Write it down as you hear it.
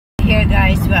here,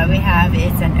 guys, what we have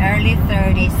is an early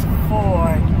 30s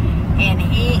Ford, and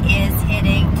he is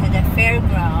heading to the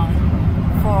fairground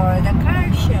for the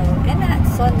car show. Isn't that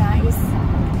so nice?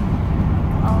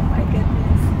 Oh my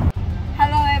goodness.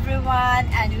 Hello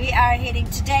everyone, and we are heading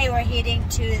today. We're heading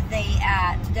to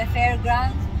the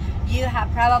fairgrounds. You have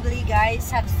probably,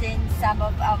 guys, have seen some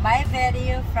of my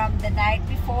video from the night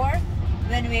before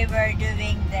when we were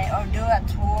doing a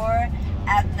tour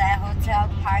at the hotel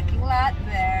parking lot,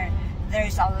 where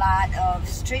there's a lot of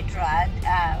street rod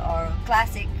or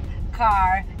classic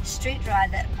car street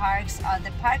rod that parks on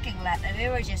the parking lot, and we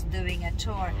were just doing a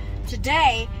tour.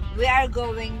 Today we are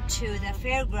going to the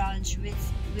fairgrounds,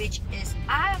 which is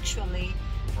actually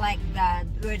like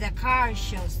where the car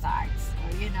show starts,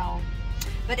 or you know.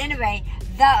 But anyway,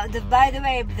 by the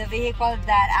way, the vehicle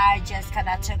that I just kind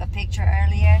of took a picture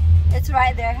earlier, it's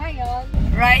right there. Hang on.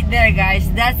 Right there, guys.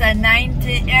 That's a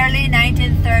early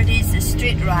 1930s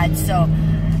street rod. So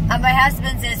my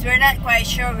husband says we're not quite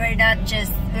sure. We're not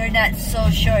so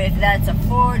sure if that's a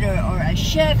Ford or a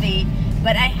Chevy.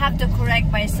 But I have to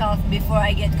correct myself before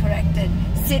I get corrected.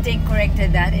 Sitting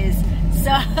corrected, that is.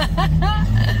 So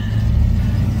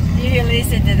you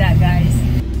listen to that, guys.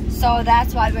 So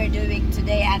that's what we're doing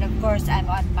today, and of course I'm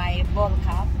on my bowl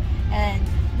cap, and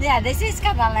yeah, this is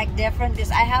kind of like different because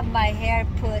I have my hair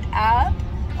put up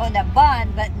on a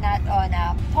bun but not on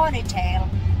a ponytail,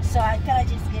 so I kind of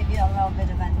just give you a little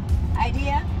bit of an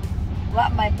idea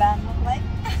what my bun look like.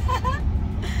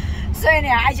 So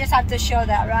anyway, I just have to show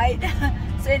that, right?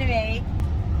 So anyway,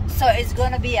 so it's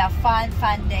gonna be a fun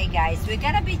day, guys. We're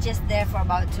gonna be just there for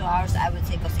about 2 hours, I would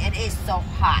say, because it is so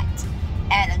hot.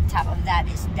 And on top of that,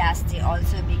 it's dusty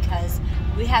also because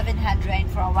we haven't had rain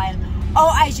for a while. Oh,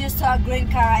 I just saw a green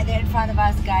car right there in front of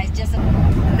us, guys.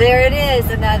 There it is,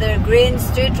 another green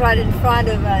street rod in front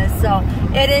of us. So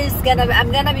it is I'm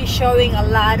gonna be showing a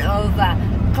lot of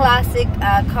classic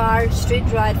car street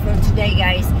rod for today,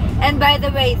 guys. And by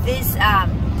the way, this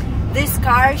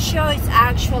car show is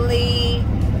actually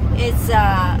it's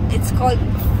called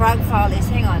Follies.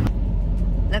 Hang on,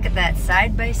 look at that,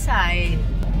 side by side.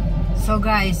 So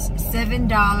guys, $7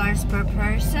 per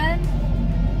person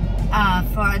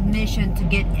for admission to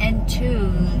get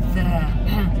into the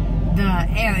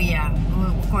area.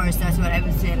 Well, of course, that's what I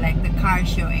would say, like the car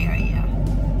show area.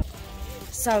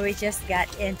 So we just got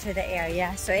into the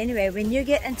area. So anyway, when you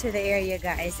get into the area,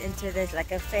 guys, into this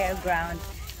like a fairground,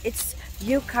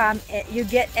 you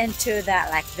get into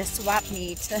that like the swap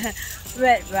meet.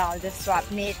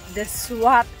 the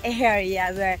swap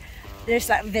area where there's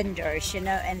like vendors, you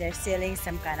know, and they're selling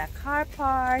some kind of car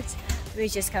parts. We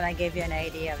just kind of give you an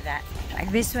idea of that.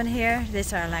 Like this one here,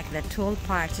 these are like the tool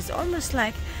parts. It's almost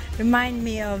like remind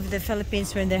me of the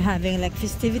Philippines when they're having like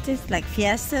festivities, like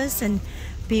fiestas, and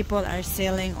people are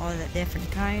selling all the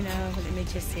different kind of. Let me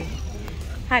just see.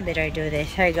 I better do this.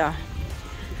 Here you go.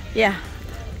 Yeah,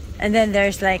 and then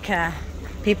there's like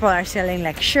people are selling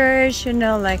like shirts, you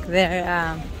know, like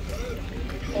they're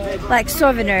like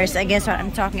souvenirs. I guess what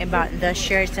I'm talking about, the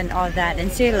shirts and all that. And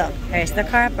see, look, there's the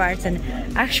car parts, and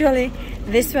actually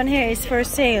this one here is for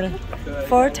sale,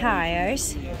 4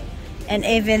 tires, and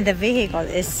even the vehicle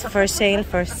is for sale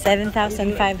for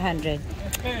 $7,500.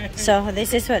 So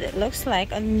this is what it looks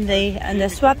like on the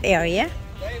swap area,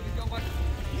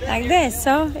 like this.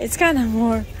 So it's kind of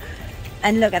more,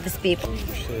 and look at these people.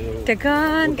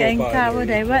 Tagan, kayong tao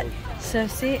day, what? So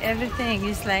see, everything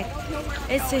is like,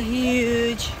 it's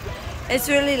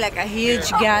really like a huge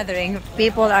gathering.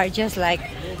 People are just like,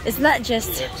 it's not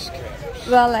just,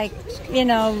 well, like, you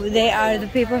know, they are the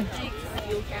people.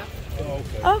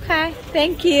 Okay,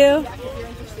 thank you.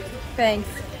 Thanks.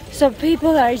 So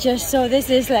people are just, so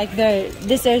this is like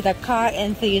this is the car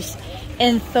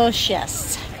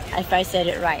enthusiasts, if I said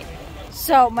it right.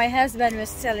 So my husband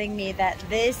was telling me that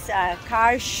this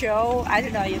car show, I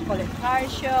don't know, you call it car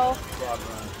show,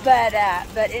 but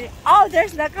oh,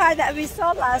 there's the car that we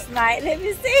saw last night. Let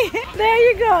me see.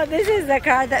 There you go. This is the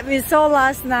car that we saw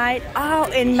last night. Oh,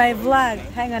 in my vlog.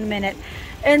 Hang on a minute.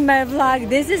 In my vlog,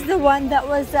 this is the one that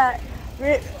was,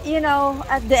 you know,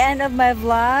 at the end of my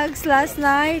vlogs last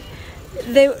night.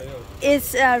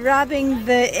 It's rubbing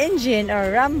the engine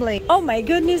or rumbling. Oh my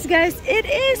goodness, guys, it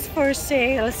is for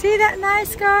sale. See that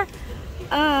nice car?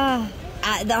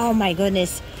 Oh my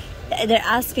goodness, they're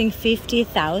asking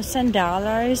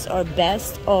 $50,000 or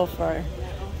best offer.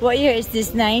 What year is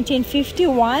this?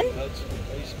 1951?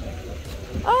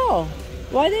 Oh,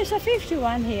 why there's a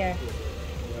 51 here?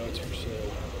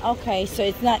 Okay, so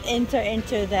it's not into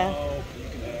the.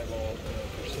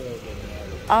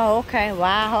 Oh, okay.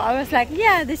 Wow. I was like,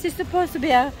 yeah, this is supposed to be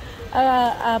a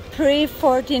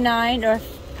pre-49 or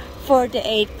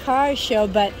 48 car show,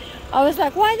 but I was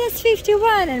like, why that's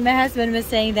 51? And my husband was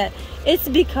saying that it's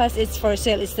because it's for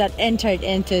sale, it's not entered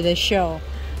into the show.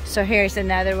 So here's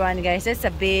another one, guys. It's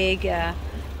a big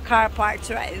car parts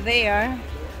right there.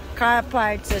 Car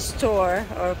parts store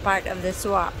or part of the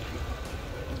swap.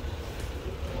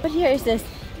 But here is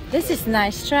this is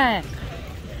nice track.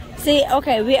 See,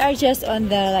 okay, we are just on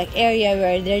the like area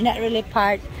where they're not really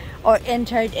part or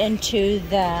entered into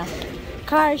the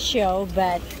car show,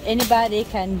 but anybody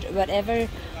can, whatever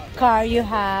car you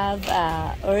have,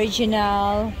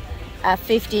 original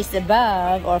 50s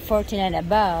above or 49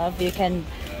 above, you can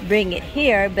bring it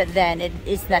here, but then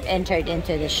it's not entered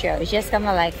into the show. It's just kind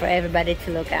of like for everybody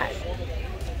to look at.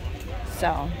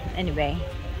 So anyway,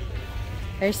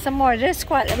 there's some more. There's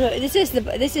quite. This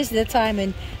is the time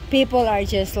when people are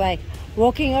just like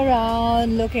walking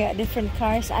around looking at different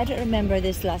cars. I don't remember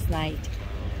this last night.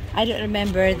 I don't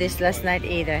remember this last night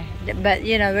either. But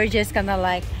you know, we're just kind of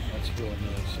like,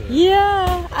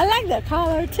 yeah, I like the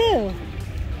color too.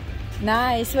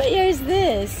 Nice. What year is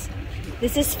this?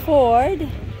 This is Ford.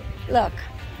 Look,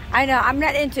 I know I'm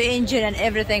not into engine and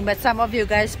everything, but some of you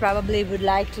guys probably would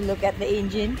like to look at the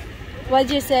engine.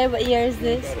 What'd you say? What year is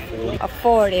this? A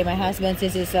Ford. My husband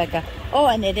says it's like a, oh,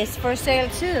 and it is for sale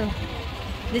too.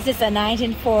 This is a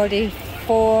 1940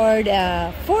 Ford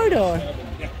four-door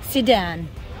sedan.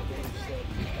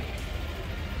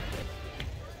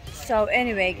 So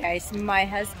anyway, guys, my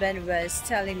husband was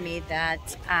telling me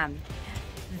that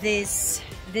this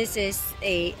is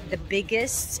the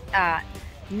biggest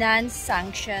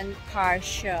non-sanctioned car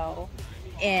show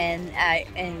in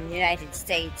United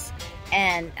States,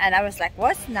 and I was like,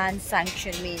 what's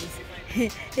non-sanctioned means?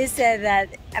 He said that,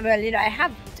 well, you know,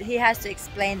 he has to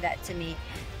explain that to me,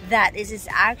 that this is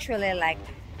actually like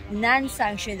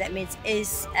non-sanctioned. That means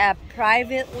it's a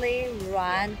privately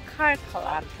run car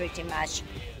club pretty much,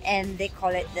 and they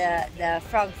call it the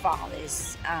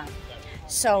Follies.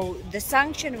 So the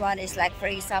sanctioned one is like, for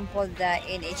example, the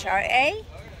NHRA.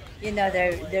 You know,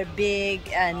 they're big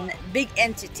and big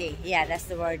entity. Yeah, that's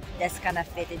the word. That's kind of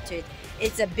fit into it.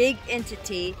 It's a big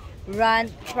entity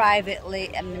run privately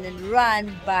and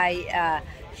run by a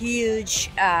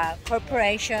huge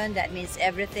corporation. That means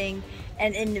everything.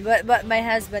 And what my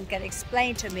husband can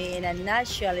explain to me in a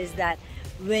nutshell is that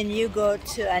when you go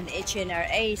to an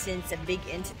HNRA, since a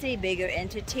bigger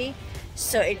entity,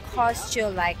 so it costs you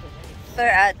like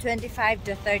 $25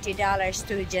 to $30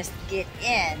 to just get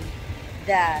in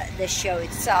the show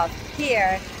itself.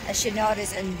 Here, as you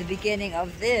notice in the beginning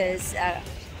of this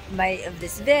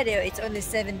video, it's only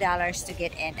 $7 to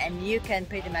get in, and you can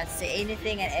pretty much see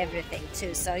anything and everything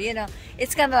too. So you know,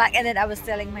 it's kind of like, and then I was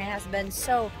telling my husband,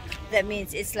 so that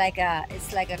means it's like a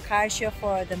car show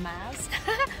for the mass,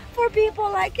 for people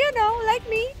like, you know, like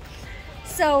me.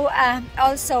 So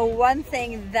also one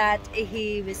thing that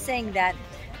he was saying, that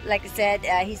like I said,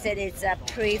 he said it's a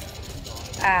pre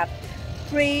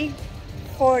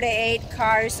 48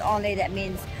 cars only. That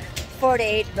means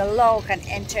 48 below can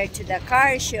enter to the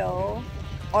car show,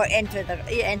 or enter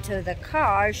the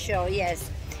car show, yes,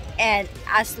 and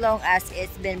as long as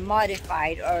it's been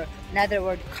modified, or in other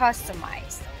words,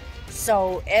 customized.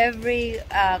 So every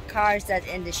cars that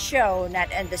in the show,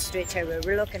 not in the street here we're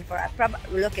looking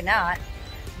at,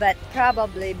 but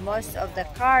probably most of the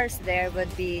cars there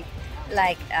would be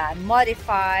like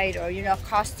modified, or you know,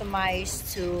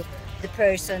 customized to the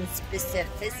person's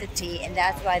specificity, and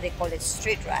that's why they call it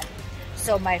street run.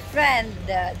 So my friend,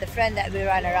 the friend that we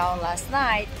ran around last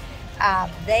night,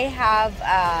 they have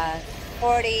a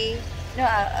 30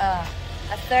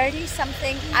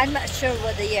 something. I'm not sure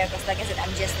what the year, because like I said,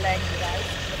 I'm just learning, guys.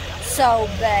 So,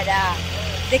 but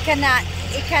it cannot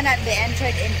be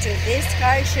entered into this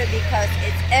car show because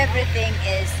everything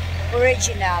is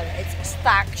original. It's a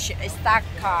stock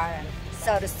car,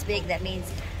 so to speak. That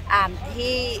means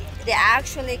they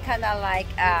actually kind of like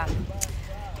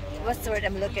what's the word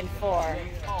I'm looking for?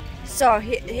 So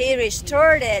he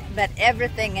restored it, but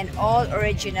everything in all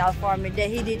original form.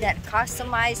 He did not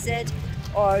customize it,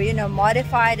 or you know,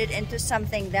 modified it into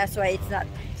something. That's why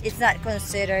it's not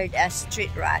considered a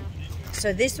street run.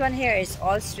 So this one here is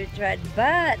all street run.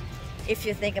 But if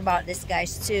you think about this,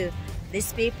 guys, too,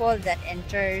 these people that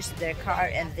enters their car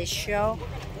in this show,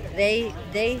 they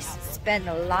spend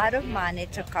a lot of money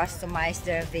to customize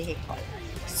their vehicle.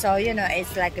 So you know,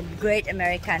 it's like a great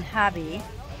American hobby.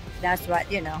 That's what,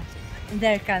 you know,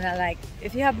 they're kind of like,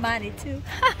 if you have money too.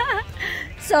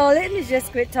 So let me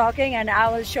just quit talking, and I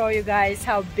will show you guys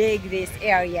how big this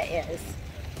area is.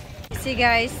 See,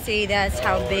 guys, see, that's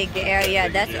how big the area.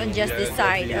 That's on just the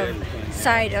side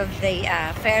of the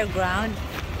fairground.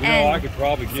 You know, I could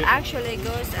probably get. Actually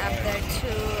goes up there to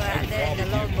the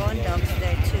low Boondocks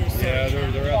there too. So yeah,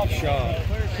 they're at the shop.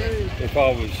 If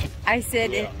I was. I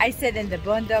said in the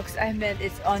Boondocks. I meant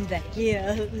it's on the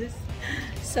hills.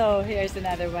 So here's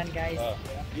another one, guys.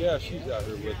 Yeah, she's out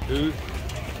here with food.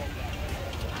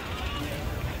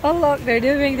 Oh look, they're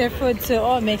doing their food too.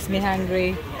 Oh, it makes me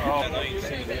hungry.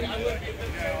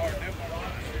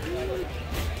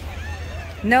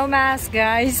 No mask,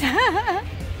 guys.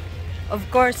 Of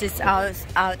course, it's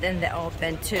out in the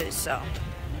open too. So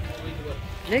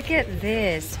look at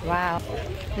this. Wow,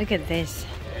 look at this.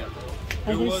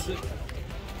 Who was it?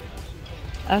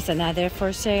 That's another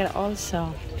for sale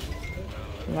also.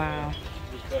 Wow,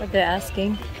 what they're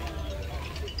asking.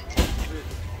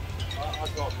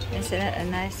 Isn't it a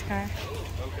nice car?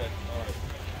 Okay, all right.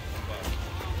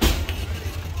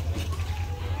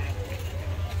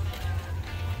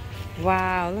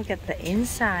 Wow, look at the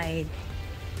inside.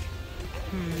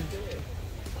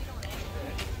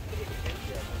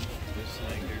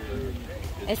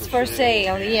 It's for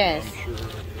sale, yes.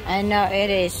 I know it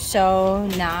is so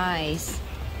nice,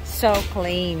 so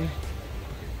clean.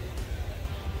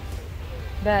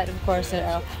 But of course, the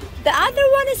other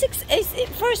one is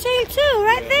for sale too,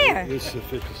 right there. This is a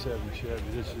 57 Chevy.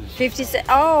 This is 57.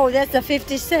 Oh, that's a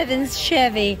 57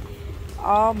 Chevy.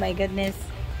 Oh my goodness.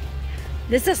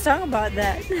 There's a song about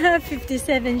that.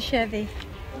 57 Chevy.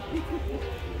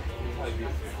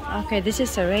 Okay, this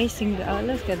is a racing. Oh,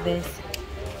 look at this.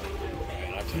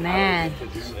 Man.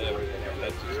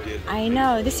 I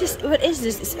know. This is, what is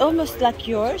this? It's almost like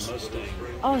yours.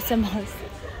 Oh, it's a Mustang.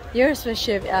 Yours was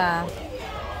Chevy.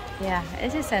 Yeah,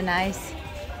 this is a nice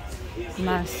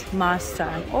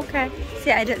Mustang. Okay.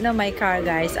 See, I don't know my car,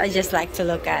 guys. I just like to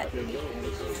look at.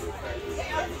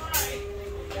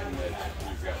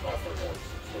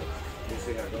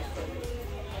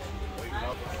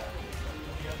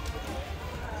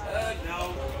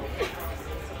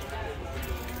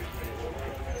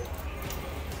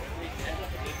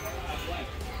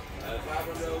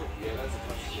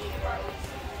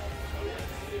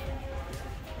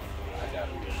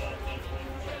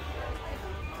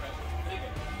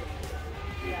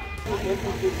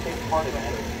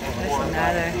 There's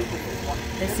another.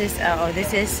 This is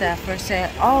this is for sale.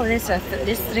 Oh,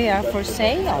 these three are for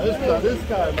sale.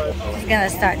 Just gonna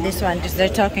start this one because they're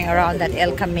talking around that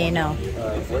El Camino.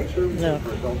 Look,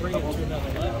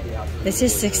 this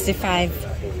is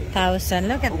 65,000.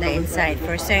 Look at the inside,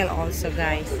 for sale also,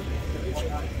 guys.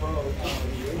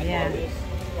 Yeah,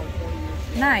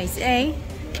 nice, eh?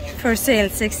 For sale,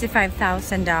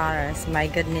 $65,000. My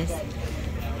goodness.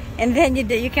 And then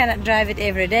you cannot drive it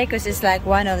every day because it's like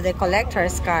one of the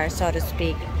collector's cars, so to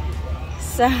speak.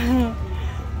 So,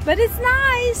 but it's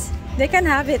nice. They can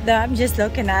have it though. I'm just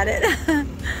looking at it.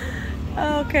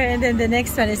 Okay, and then the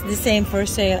next one is the same, for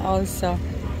sale also.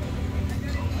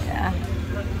 Yeah.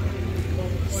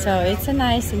 So it's a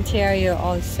nice interior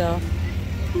also.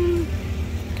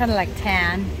 Kind of like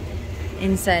tan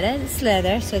inside it. It's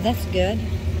leather, so that's good.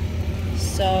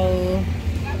 So,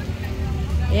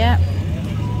 yeah.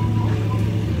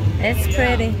 It's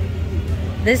pretty.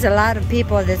 There's a lot of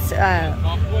people that's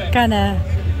kind of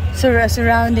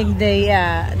surrounding the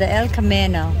El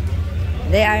Camino.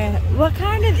 They are. What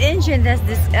kind of engine does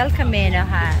this El Camino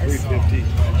has?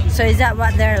 350. So is that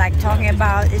what they're like talking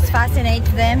about? It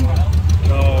fascinates them.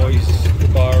 No, he's the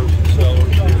buyers and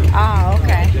sellers here. Oh,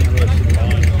 okay.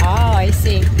 Oh, I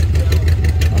see.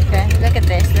 Okay, look at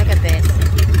this. Look at this.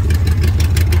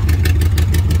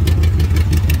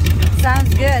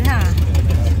 Sounds good, huh?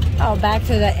 Oh, back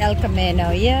to the El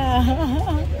Camino, yeah.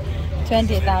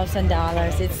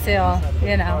 $20,000. It's still,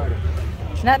 you know,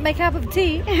 not my cup of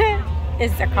tea.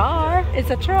 It's a car.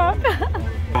 It's a truck.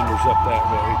 Vendors up that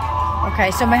way. Okay,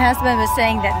 so my husband was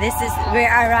saying that this is, we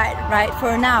are right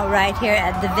for now, right here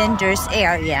at the vendors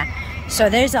area. So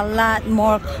there's a lot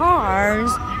more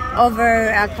cars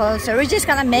over closer. We're just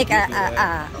gonna make a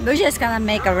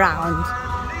round,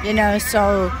 you know.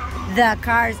 So the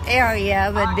cars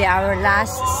area would be our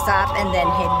last stop and then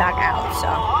head back out.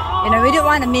 So, you know, we don't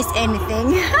want to miss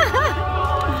anything.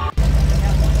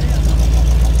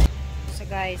 So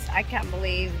guys, I can't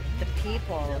believe the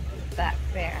people back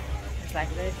there. It's like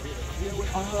this.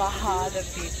 A lot of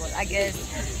people. I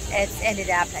guess it's ended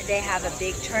up that they have a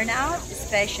big turnout,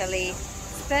 especially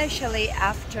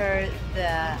after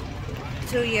the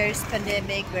 2 years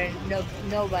pandemic where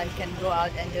no one can go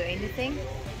out and do anything.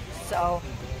 So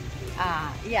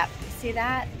yeah, see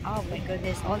that? Oh my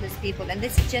goodness, all these people. And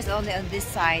this is just only on this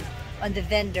side, on the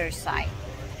vendor side.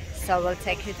 So we'll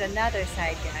take you to another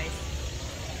side, guys.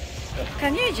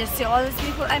 Can you just see all these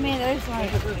people? I mean, there's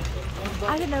like,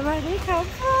 I don't know where they come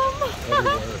from.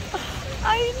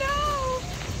 I know.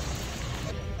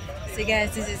 So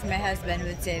guys, this is my husband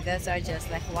would say, those are just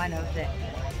like one of the,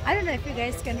 I don't know if you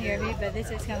guys can hear me, but this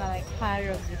is kind of like part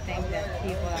of the thing that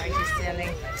people are just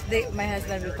selling. My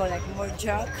husband would call like more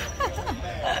junk.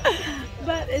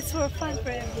 But it's for fun for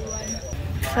everyone.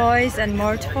 Toys and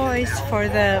more toys for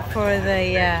the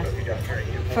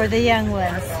young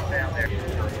ones.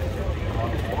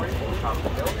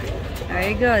 There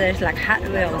you go. There's like Hot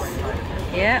Wheels.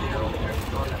 Yeah.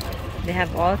 They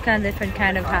have all kinds of different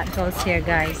kind of Hot Wheels here,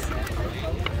 guys.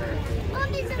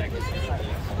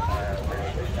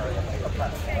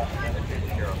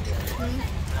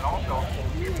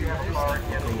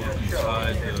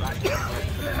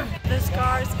 Those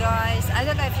cars, guys, I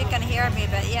don't know if you can hear me,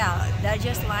 but yeah, they're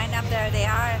just lined up there. They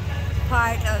are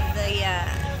part of the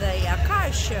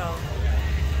car show.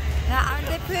 Now, aren't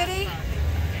they pretty?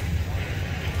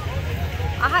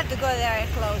 I have to go there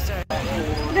closer.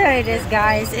 There it is,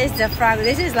 guys. It's the frog.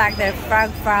 This is like the frog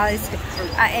Follies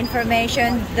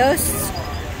information. Those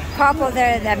couple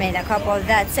there, I mean a couple,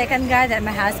 that second guy that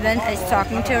my husband is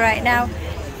talking to right now,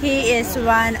 he is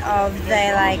one of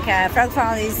the like Frog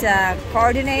Follies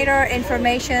coordinator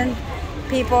information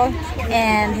people,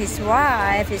 and his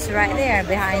wife is right there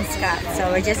behind Scott. So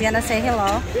we're just gonna say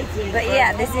hello. But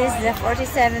yeah, this is the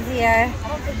 47th year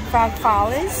Frog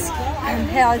Follies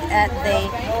held at the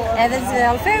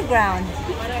Evansville Fairground.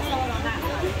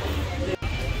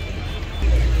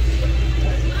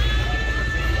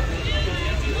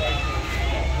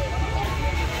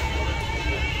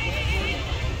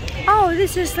 Oh,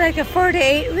 this is like a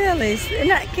 48 wheelies.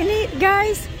 Can you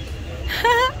guys?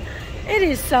 It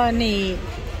is so neat.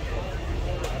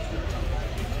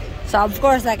 So of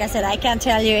course, like I said, I can't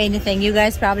tell you anything. You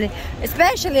guys probably,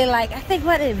 especially like I think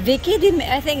Vicky.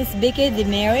 I think it's Vicky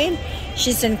DeMarion.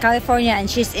 She's in California and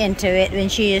she's into it when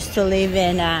she used to live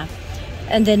in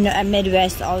the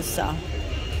Midwest also.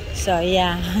 So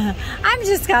yeah, I'm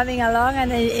just coming along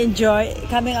and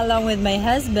coming along with my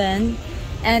husband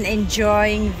and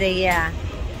enjoying the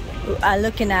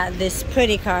looking at these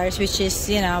pretty cars, which is,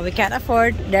 you know, we can't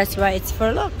afford. That's why it's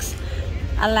for looks.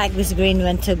 I like this green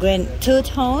one too.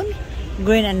 Two-tone,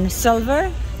 green and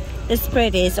silver. It's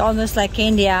pretty. It's almost like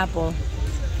candy apple,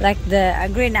 like the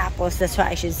green apples. That's what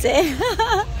I should say.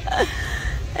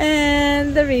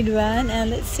 And the red one. And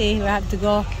let's see. We have to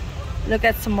go look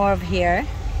at some more of here.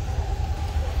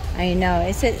 I know.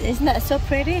 Isn't that so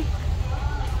pretty?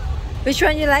 Which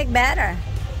one you like better?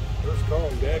 First call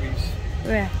Debbie's.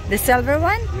 Where? The silver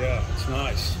one? Yeah, it's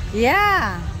nice.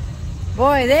 Yeah.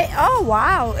 Boy, oh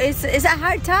wow. Is that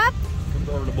hard top?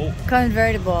 Convertible.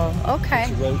 Convertible. Okay.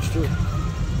 It's a roadster.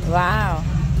 Wow.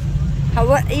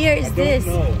 What year is this?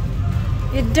 Know.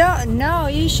 You don't know.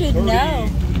 You should know.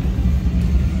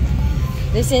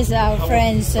 This is our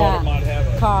friend's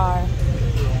car.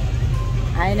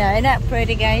 I know. Isn't that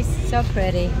pretty, guys? So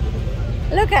pretty.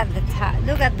 Look at the top.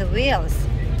 Look at the wheels.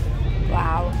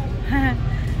 Wow.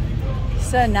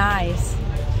 So nice.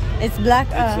 It's black.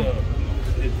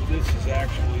 This is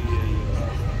actually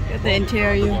the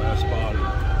interior. Fiberglass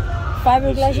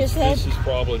body. Fiberglass, you said? This is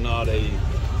probably not a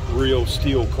real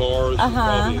steel car. This is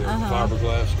probably a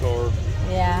fiberglass car.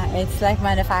 Yeah, it's like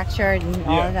manufactured and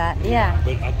all of that. Yeah.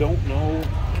 But I don't know.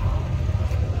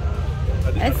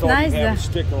 It's nice. You have a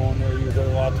sticker on there. You know,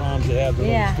 a lot of times they have the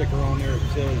little sticker on there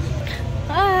that says.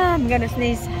 I'm gonna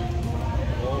sneeze.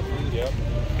 Yep.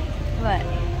 What?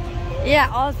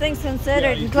 Yeah, all things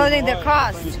considered, including the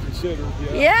cost. All things considered,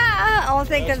 yeah, all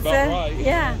things considered. Right.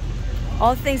 Yeah,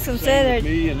 all things considered.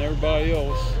 Same with me and everybody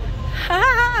else.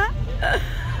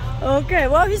 Okay,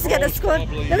 well, he's got a scooter.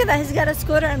 Look at that, he's got a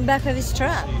scooter in the back of his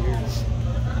truck.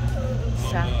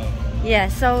 So, yeah,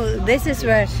 so this is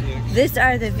where, these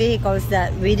are the vehicles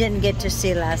that we didn't get to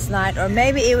see last night, or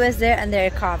maybe it was there and they're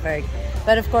covered.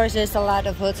 But of course, there's a lot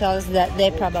of hotels that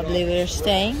they probably were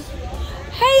staying.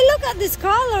 Hey, look at this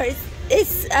color.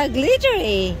 It's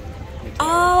glittery.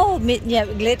 Oh, yeah,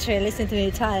 glittery. Listen to me,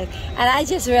 metallic. And I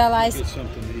just realized.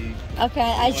 Okay,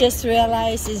 I just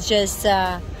realized it's just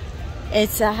it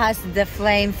has the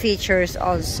flame features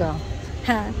also.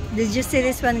 Did you see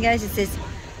this one, guys? It says,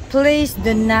 "Please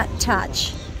do not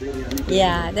touch."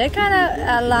 Yeah, they're kind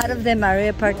of, a lot of them are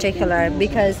real particular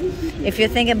because if you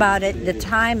think about it, the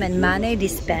time and money they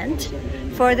spent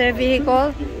for their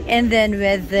vehicle, and then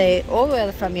with the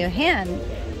oil from your hand,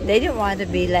 they don't want to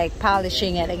be like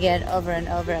polishing it again over and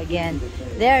over again.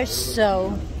 They're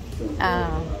so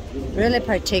really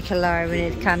particular when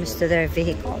it comes to their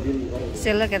vehicle.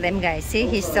 So look at them guys, see,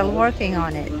 he's still working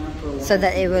on it so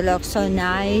that it will look so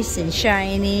nice and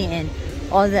shiny and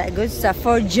all that good stuff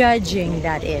for judging,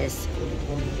 that is.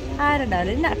 I don't know,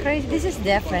 isn't that crazy? This is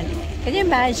different. Can you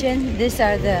imagine, these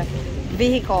are the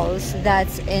vehicles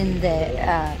that's in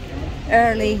the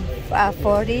early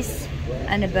 40s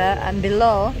and above and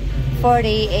below,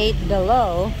 48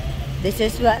 below. This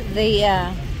is what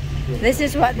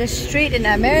the street in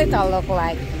America look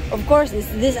like. Of course,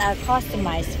 these are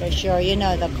customized for sure. You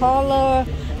know, the color,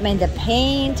 I mean the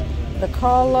paint, the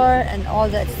color, and all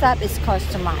that stuff is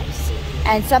customized.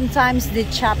 And sometimes they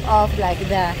chop off like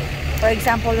the, for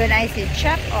example, when I say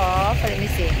chop off, let me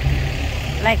see,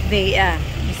 like the let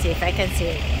me see if I can see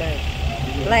it.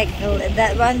 Like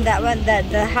that one, that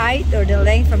the height or the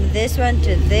length from this one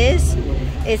to this,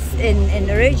 it's in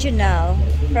original,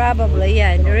 probably,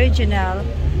 yeah, in original,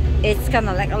 it's kind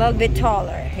of like a little bit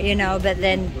taller, you know, but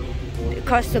then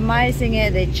customizing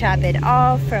it, they chop it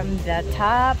off from the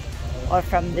top or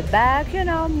from the back, you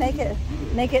know, make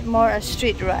it more a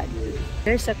street rod.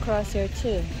 There's a cross here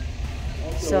too.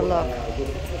 So look,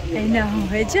 I know,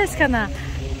 it just kind of,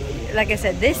 like I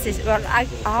said, this is, well,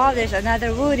 oh, there's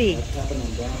another Woody.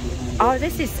 Oh,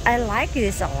 this is, I like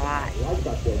this a lot.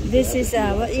 This is,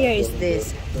 what year is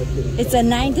this? It's a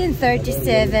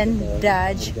 1937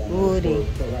 Dodge Woody.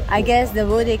 I guess the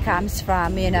Woody comes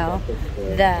from, you know,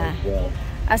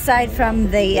 aside from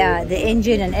the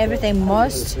engine and everything,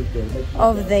 most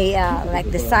of the like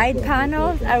the side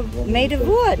panels are made of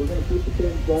wood.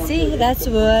 See, that's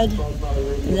wood,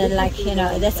 and then, like, you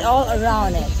know, that's all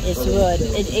around it is wood,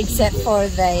 except for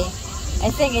the, I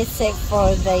think except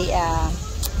for the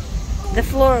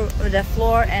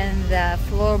floor and the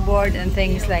floorboard and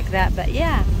things like that. But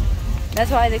yeah,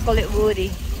 that's why they call it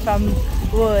Woody, from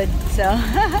wood. So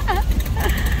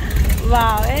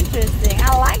wow, interesting.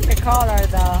 I like the color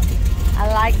though. I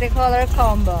like the color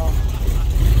combo.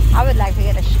 I would like to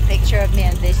get a picture of me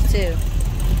on this too.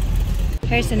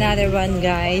 Here's another one,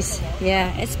 guys.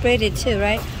 Yeah, it's pretty too,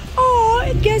 right? Oh,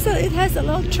 it has a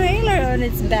little trailer on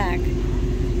its back.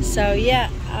 So yeah,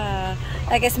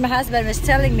 I guess my husband was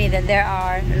telling me that there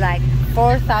are like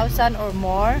 4,000 or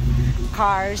more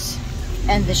cars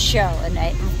in the show, and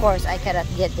of course I cannot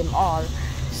get them all,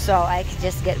 so I can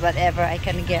just get whatever I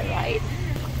can get, right?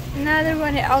 Another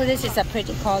one here. Oh, this is a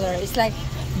pretty color. It's like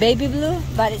baby blue,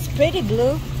 but it's pretty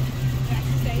blue.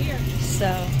 So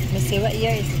let me see, what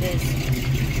year is this?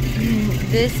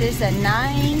 This is a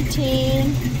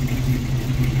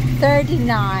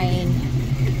 1939.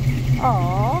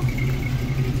 Oh,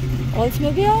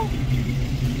 Oldsmobile?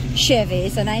 Chevy.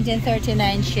 It's a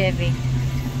 1939 Chevy.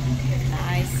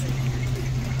 Nice.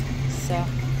 So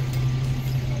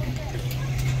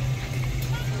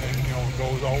it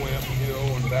goes all the way up the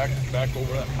hill and back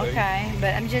over that place. okay,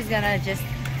 but I'm just gonna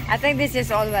I think this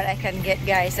is all what I can get,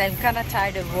 guys. I'm kind of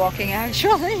tired of walking,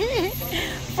 actually.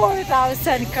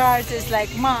 4,000 cars is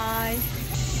like mine.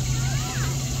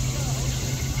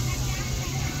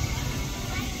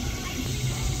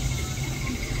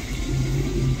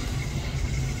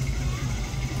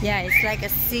 Yeah, it's like a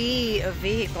sea of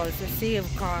vehicles, a sea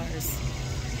of cars.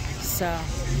 So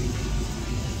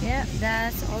yeah,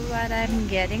 that's all what I'm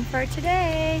getting for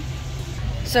today.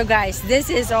 So guys, this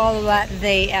is all what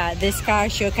this car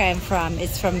show came from.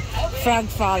 It's from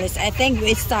Follies. I think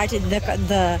we started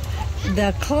the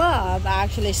club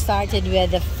actually started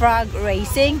with the frog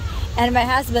racing, and my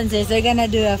husband says they're gonna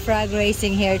do a frog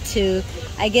racing here too.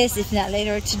 I guess if not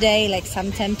later today, like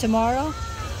sometime tomorrow.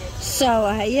 So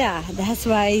yeah, that's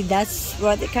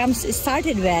what it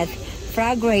started with,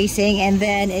 frog racing, and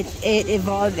then it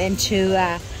evolved into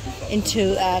a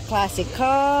classic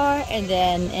car, and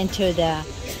then into the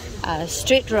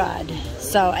street rod.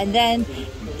 So, and then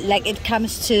like it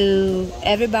comes to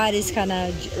everybody's kind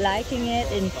of liking it,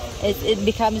 and it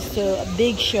becomes to a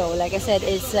big show. Like I said,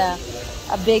 it's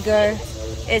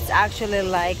it's actually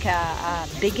like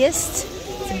it's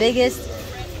the biggest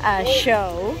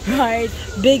show, right?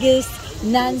 Biggest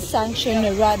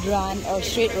non-sanctioned rod run or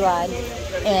street run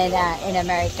in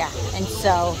America. And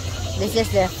so this is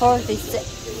the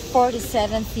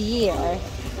 47th year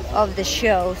of the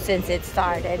show since it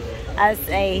started as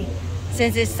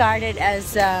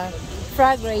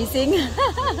frog racing.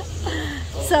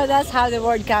 So that's how the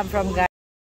word come from, guys.